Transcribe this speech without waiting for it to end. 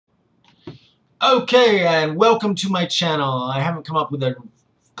Okay, and welcome to my channel. I haven't come up with a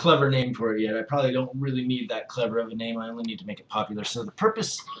clever name for it yet. I probably don't really need that clever of a name. I only need to make it popular. So the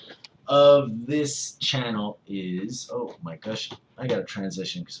purpose of this channel is... Oh my gosh, I gotta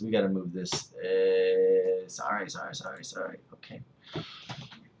transition because we gotta move this. Sorry. Okay, I'm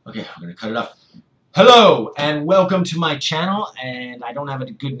gonna cut it off. Hello, and welcome to my channel, and I don't have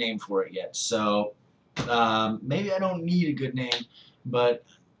a good name for it yet. So maybe I don't need a good name, but...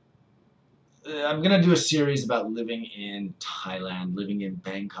 I'm going to do a series about living in Thailand, living in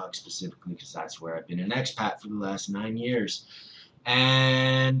Bangkok specifically, because that's where I've been an expat for the last 9 years.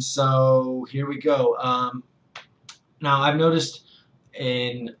 And so here we go. Now, I've noticed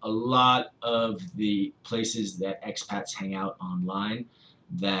in a lot of the places that expats hang out online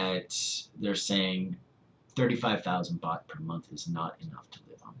that they're saying 35,000 baht per month is not enough to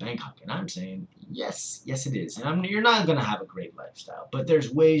live on Bangkok. And I'm saying, yes it is. And you're not going to have a great lifestyle, but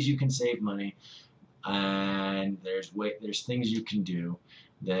there's ways you can save money, and there's things you can do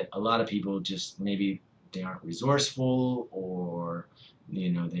that a lot of people just maybe they aren't resourceful, or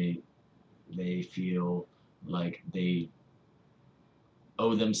they feel like they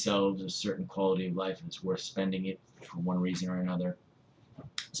owe themselves a certain quality of life and it's worth spending it for one reason or another,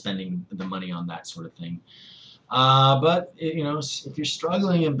 spending the money on that sort of thing. But if you're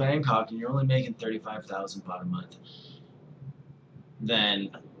struggling in Bangkok and you're only making 35,000 baht a month, then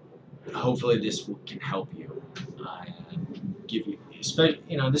hopefully this can help you and give you, this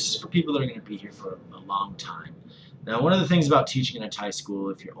is for people that are going to be here for a long time. Now, one of the things about teaching in a Thai school,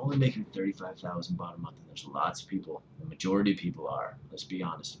 if you're only making 35,000 baht a month, and there's lots of people, the majority of people are, let's be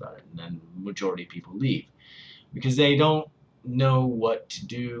honest about it, and then the majority of people leave because they don't know what to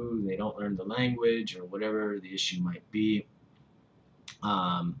do, they don't learn the language or whatever the issue might be,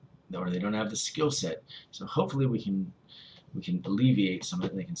 or they don't have the skill set. So hopefully we can alleviate some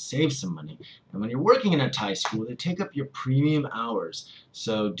of it, they can save some money. And when you're working in a Thai school, they take up your premium hours.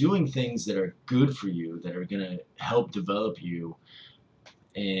 So doing things that are good for you, that are going to help develop you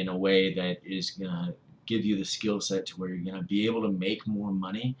in a way that is going to give you the skill set to where you're going to be able to make more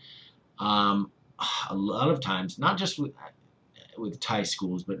money. A lot of times, not just with Thai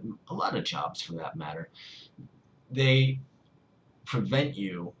schools, but a lot of jobs for that matter, they prevent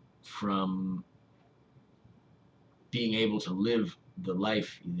you from being able to live the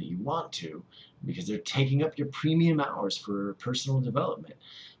life that you want to, because they're taking up your premium hours for personal development.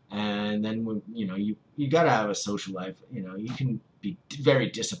 And then when you got to have a social life. You can be very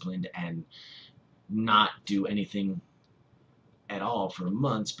disciplined and not do anything at all for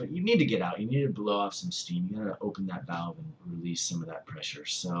months, but you need to get out. You need to blow off some steam. You got to open that valve and release some of that pressure.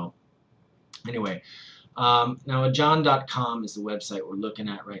 So anyway, now John.com is the website we're looking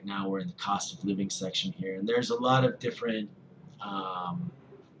at right now. We're in the cost of living section here, and there's a lot of different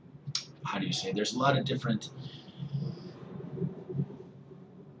there's a lot of different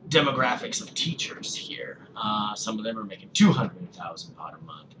demographics of teachers here. Some of them are making 200,000 baht a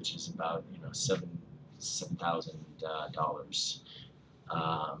month, which is about $7,000.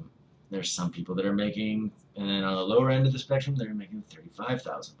 There's some people that are making, and on the lower end of the spectrum, they're making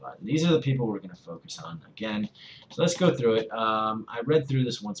 35,000 baht. And these are the people we're going to focus on again. So let's go through it. I read through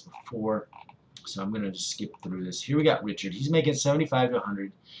this once before, so I'm going to just skip through this. Here we got Richard. He's making 75 to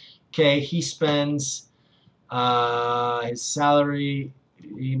 100K. He spends his salary.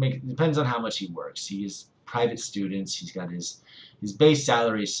 Depends on how much he works. He is private students. He's got his base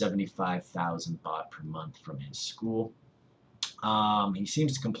salary is 75,000 baht per month from his school. He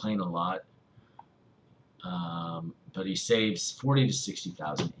seems to complain a lot, but he saves 40 to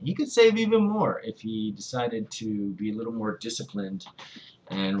 60,000. He could save even more if he decided to be a little more disciplined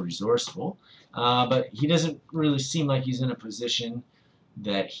and resourceful. But he doesn't really seem like he's in a position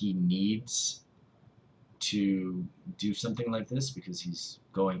that he needs to do something like this, because he's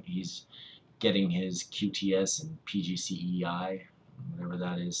getting his QTS and PGCEI, whatever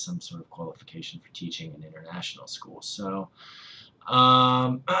that is, some sort of qualification for teaching in international schools. So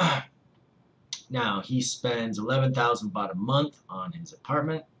now he spends 11,000 baht a month on his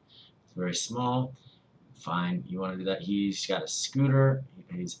apartment. It's very small. Fine, you want to do that. He's got a scooter. He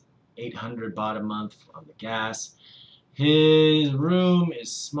pays 800 baht a month on the gas. His room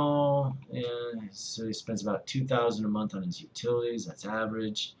is small, so he spends about 2,000 a month on his utilities. That's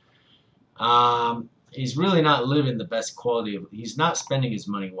average. He's really not living the best quality of. He's not spending his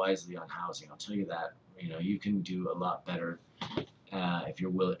money wisely on housing. I'll tell you that. You can do a lot better if you're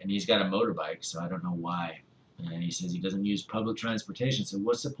willing. And he's got a motorbike, so I don't know why. And he says he doesn't use public transportation. So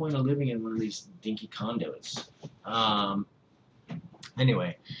what's the point of living in one of these dinky condos?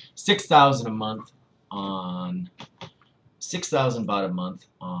 Anyway, 6,000 a month on 6,000 baht a month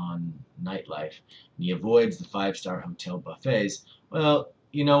on nightlife, and he avoids the 5-star hotel buffets. Well,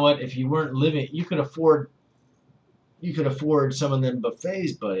 you know what? If you weren't living, you could afford some of them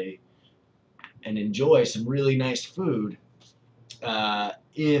buffets, buddy, and enjoy some really nice food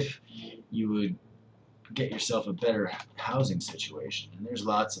if you would get yourself a better housing situation. And there's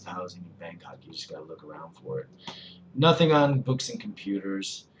lots of housing in Bangkok. You just got to look around for it. Nothing on books and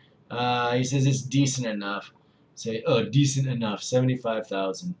computers. He says it's decent enough. Say, oh, decent enough.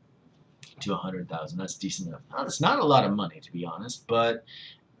 75,000 to 100,000. That's decent enough. Now, that's not a lot of money, to be honest, but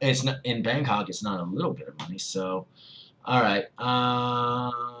it's not in Bangkok. It's not a little bit of money. So, all right.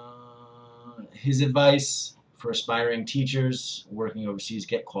 His advice for aspiring teachers working overseas: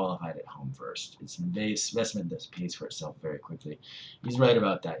 get qualified at home first. It's an investment that pays for itself very quickly. He's right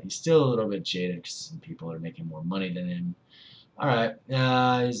about that. He's still a little bit jaded because some people are making more money than him. All right.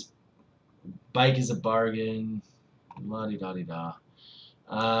 His bike is a bargain. La-di-da-di-da.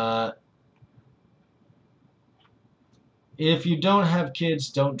 If you don't have kids,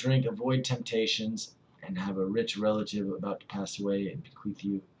 don't drink, avoid temptations, and have a rich relative about to pass away and bequeath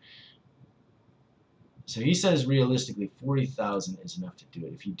you. So he says realistically 40,000 is enough to do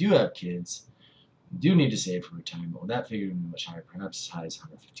it. If you do have kids, you do need to save for retirement. Well, that figure would be much higher, perhaps as high as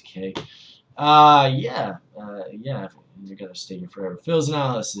 150K. Yeah, you're gonna stay here forever. Phil's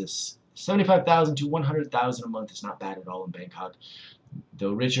analysis: 75,000 to 100,000 a month is not bad at all in Bangkok.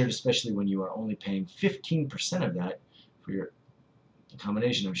 Though Richard, especially when you are only paying 15% of that for your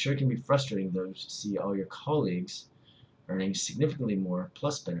accommodation, I'm sure it can be frustrating though to see all your colleagues earning significantly more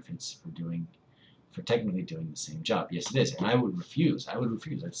plus benefits for technically doing the same job. Yes, it is, and I would refuse.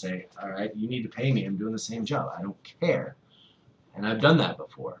 I'd say, all right, you need to pay me. I'm doing the same job. I don't care, and I've done that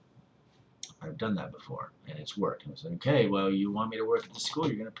before. And it's worked. I was like, okay, well, you want me to work at the school,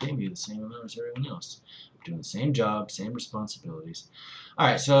 you're going to pay me the same amount as everyone else. I'm doing the same job, same responsibilities. All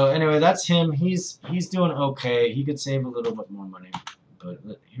right, so anyway, that's him. He's doing okay. He could save a little bit more money, but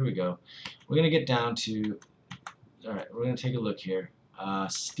here we go. We're going to get down to, all right, we're going to take a look here.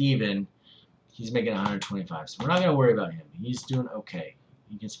 Steven, he's making 125, so we're not going to worry about him. He's doing okay.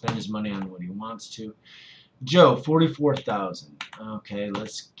 He can spend his money on what he wants to. Joe, 44,000. Okay,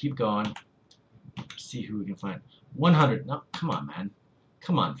 let's keep going. See who we can find. 100. No, come on, man.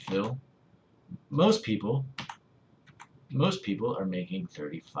 Come on, Phil. Most people are making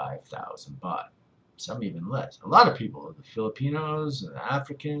 35,000 baht. Some even less. A lot of people, the Filipinos, and the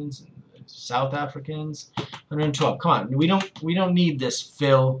Africans, and the South Africans, 112. Come on, we don't need this,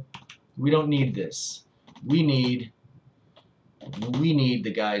 Phil. We don't need this. We need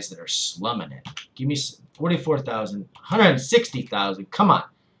the guys that are slumming it. Give me 44,000, 160,000. Come on.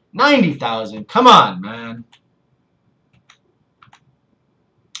 90,000. Come on, man.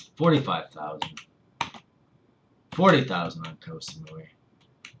 45,000. 40,000 on Koh Samui.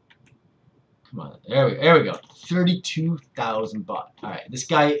 Come on. There we go. 32,000 baht. All right. This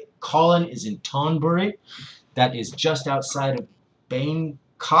guy, Colin, is in Thonburi. That is just outside of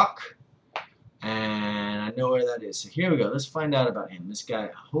Bangkok. And I know where that is. So here we go. Let's find out about him. This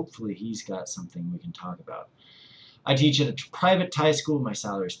guy, hopefully he's got something we can talk about. I teach at a private Thai school. My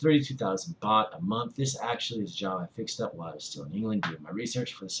salary is 32,000 baht a month. This actually is a job I fixed up while I was still in England doing my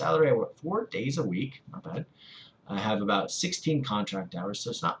research. For the salary, I work 4 days a week. Not bad. I have about 16 contract hours,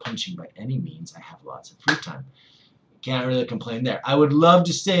 so it's not punching by any means. I have lots of free time. Can't really complain there. I would love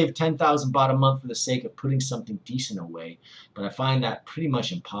to save 10,000 baht a month for the sake of putting something decent away, but I find that pretty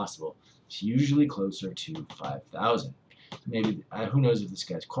much impossible. It's usually closer to 5,000. Maybe, who knows if this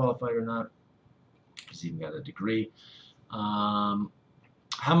guy's qualified or not. He's even got a degree. How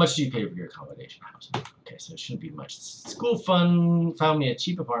much do you pay for your accommodation housing? Okay, so it shouldn't be much. School fund found me a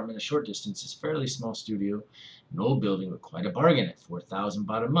cheap apartment, a short distance, a fairly small studio, an old building with quite a bargain at 4,000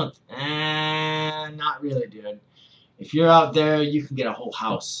 baht a month. Not really, dude. If you're out there, you can get a whole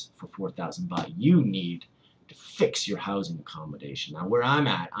house for 4,000 baht. You need to fix your housing accommodation. Now, where I'm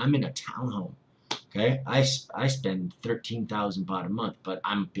at, I'm in a townhome. Okay, I spend 13,000 baht a month, but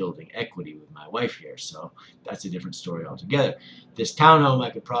I'm building equity with my wife here, so that's a different story altogether. This townhome, I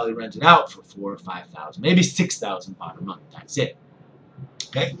could probably rent it out for 4,000 or 5,000, maybe 6,000 baht a month. That's it.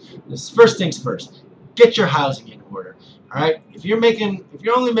 Okay, this first things first. Get your housing in order. All right, if you're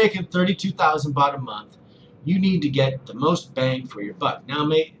only making 32,000 baht a month, you need to get the most bang for your buck. Now,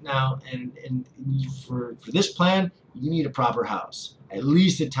 for this plan, you need a proper house, at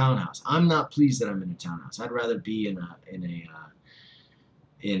least a townhouse. I'm not pleased that I'm in a townhouse. I'd rather be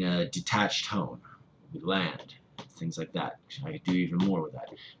in a detached home with land, things like that. I could do even more with that.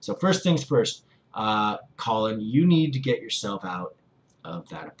 So first things first, Colin, you need to get yourself out of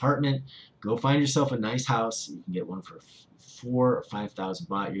that apartment. Go find yourself a nice house. You can get one for 4,000 or 5,000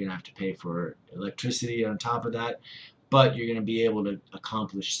 baht. You're gonna have to pay for electricity on top of that, but you're gonna be able to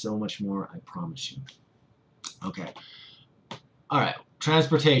accomplish so much more. I promise you. Okay. All right.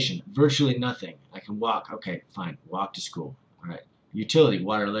 Transportation, virtually nothing. I can walk. Okay, fine. Walk to school. All right. Utility,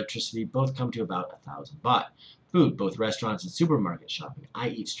 water, electricity, both come to about 1,000 baht. Food, both restaurants and supermarket shopping. I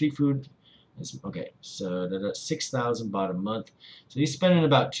eat street food. Okay, so that's 6,000 baht a month. So he's spending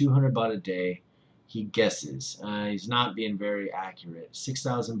about 200 baht a day. He guesses. He's not being very accurate.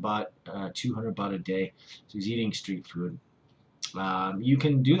 6,000 baht, 200 baht a day. So he's eating street food. You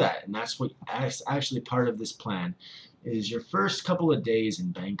can do that, and that's what actually part of this plan is. Your first couple of days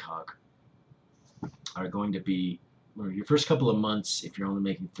in Bangkok are going to be, or your first couple of months, if you're only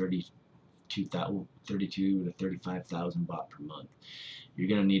making 32 to 35,000 baht per month, you're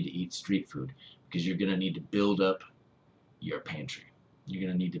going to need to eat street food because you're going to need to build up your pantry. You're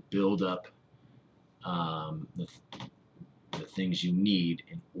going to need to build up the things you need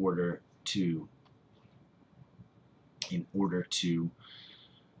in order to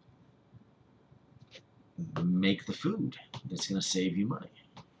make the food that's going to save you money.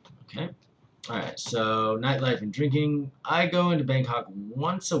 Okay? Alright, so nightlife and drinking. I go into Bangkok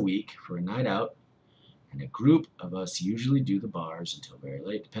once a week for a night out, and a group of us usually do the bars until very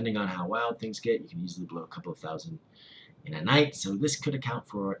late. Depending on how wild things get, you can easily blow a couple of thousand in a night, so this could account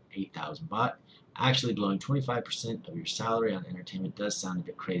for 8,000 baht. Actually, blowing 25% of your salary on entertainment does sound a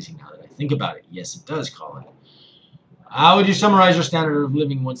bit crazy now that I think about it. Yes, it does, Colin. How would you summarize your standard of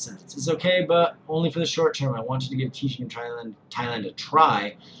living in one sentence? It's okay, but only for the short term. I wanted to give teaching in Thailand a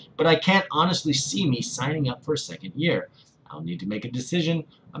try, but I can't honestly see me signing up for a second year. I'll need to make a decision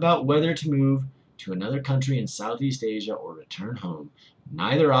about whether to move to another country in Southeast Asia or return home.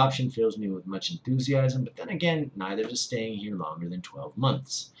 Neither option fills me with much enthusiasm, but then again, neither does staying here longer than 12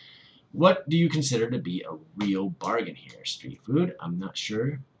 months. What do you consider to be a real bargain here? Street food? I'm not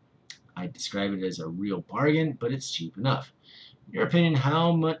sure. I describe it as a real bargain, but it's cheap enough. In your opinion,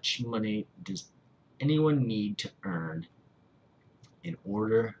 how much money does anyone need to earn in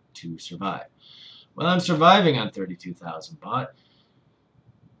order to survive? Well, I'm surviving on 32,000 baht,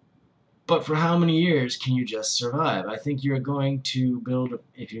 but for how many years can you just survive? I think you're going to build,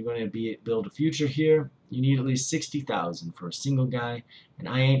 if you're going to build a future here, you need at least 60,000 for a single guy, and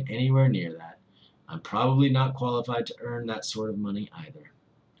I ain't anywhere near that. I'm probably not qualified to earn that sort of money either.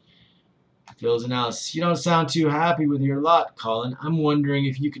 Phil's analysis. You don't sound too happy with your lot, Colin. I'm wondering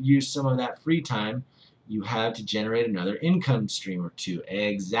if you could use some of that free time you have to generate another income stream or two.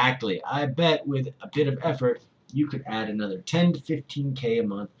 Exactly. I bet with a bit of effort, you could add another 10 to 15K a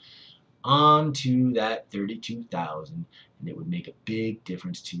month onto that 32,000, and it would make a big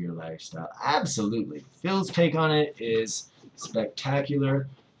difference to your lifestyle. Absolutely. Phil's take on it is spectacular.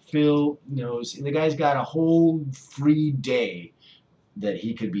 Phil knows the guy's got a whole free day that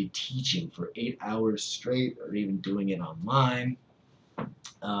he could be teaching for 8 hours straight, or even doing it online.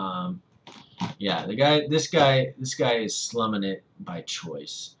 Yeah, this guy is slumming it by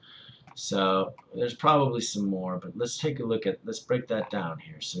choice. So there's probably some more, but let's break that down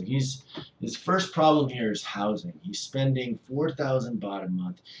here. So his first problem here is housing. He's spending 4,000 baht a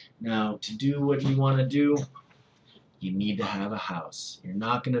month. Now, to do what you want to do, you need to have a house. You're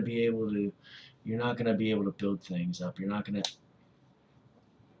not going to be able to build things up. You're not going to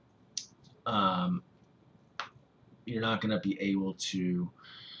be able to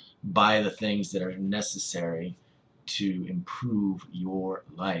buy the things that are necessary to improve your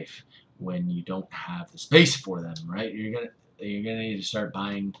life when you don't have the space for them, right? You're gonna need to start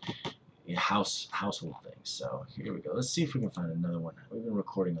buying household things. So here we go. Let's see if we can find another one. We've been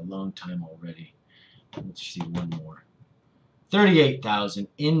recording a long time already. Let's see one more. 38,000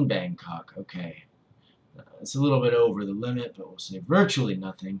 in Bangkok. Okay, it's a little bit over the limit, but we'll say virtually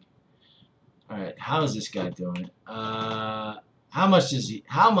nothing. All right, how is this guy doing? How much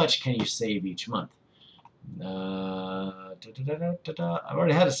can you save each month? I've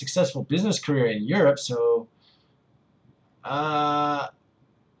already had a successful business career in Europe, so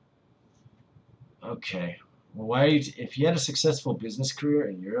okay. Well, why are you if you had a successful business career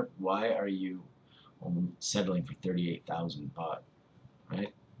in Europe, why are you settling for 38,000 baht,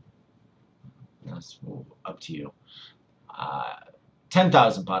 right? That's up to you.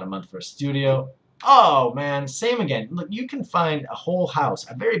 10,000 baht a month for a studio. Oh man, same again. Look, you can find a whole house,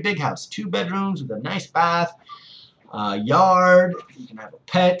 a very big house, 2 bedrooms with a nice bath, yard. You can have a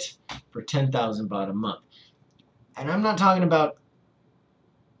pet for 10,000 baht a month. And I'm not talking about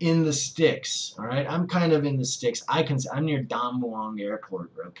in the sticks, all right? I'm kind of in the sticks. I'm near Dam Muang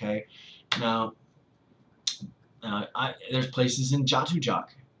Airport, okay? Now, There's places in Jatujak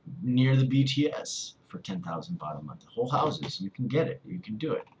near the BTS for 10,000 baht a month. Whole houses. You can get it. You can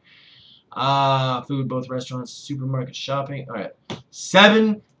do it. Food, both restaurants, supermarket, shopping. All right,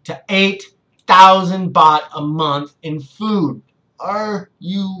 7 to 8,000 baht a month in food. Are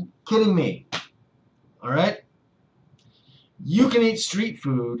you kidding me? All right. You can eat street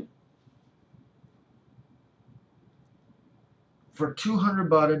food for 200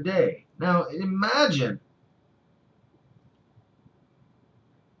 baht a day. Now imagine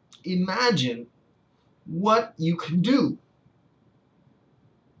what you can do.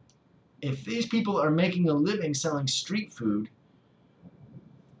 If these people are making a living selling street food,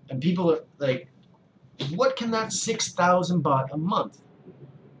 and people are like, what can that 6,000 baht a month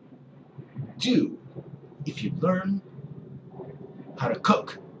do if you learn how to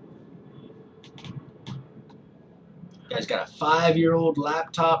cook? You guys got a 5-year-old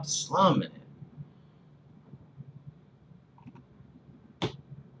laptop slumming it.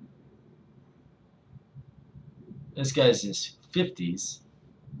 This guy's in his 50s.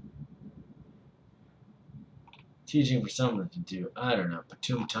 Teaching for someone to do, I don't know,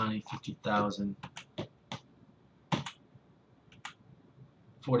 Patum Thani, 50,000.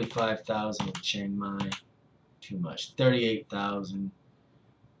 45,000 in Chiang Mai. Too much. 38,000.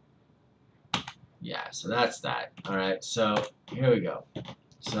 Yeah, so that's that. Alright, so here we go.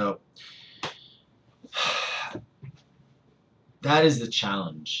 So that is the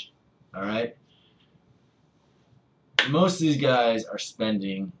challenge. Alright? Most of these guys are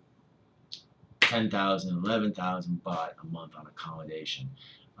spending 10,000, 11,000 baht a month on accommodation.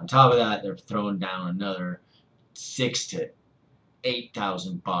 On top of that, they're throwing down another 6 to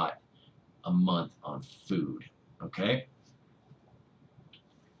 8,000 baht a month on food. Okay?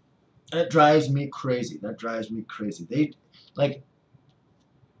 That drives me crazy. That drives me crazy. They, like,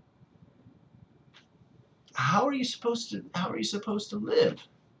 how are you supposed to live?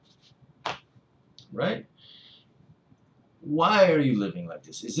 Right? Why are you living like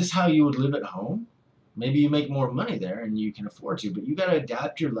this? Is this how you would live at home? Maybe you make more money there and you can afford to, but you got to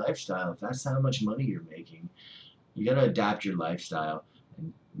adapt your lifestyle. If that's how much money you're making, you got to adapt your lifestyle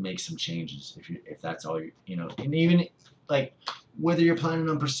and make some changes if that's all you know. And even like whether you're planning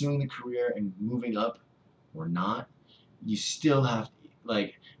on pursuing the career and moving up or not, you still have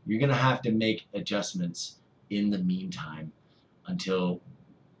like you're going to have to make adjustments in the meantime until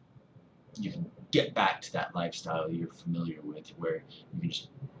you can get back to that lifestyle you're familiar with where you can just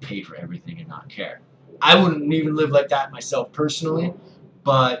pay for everything and not care. I wouldn't even live like that myself personally,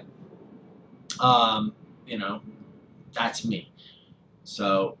 but you know, that's me.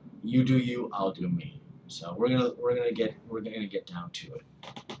 So you do you, I'll do me. So we're gonna get down to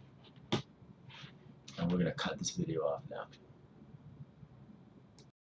it. And we're gonna cut this video off now.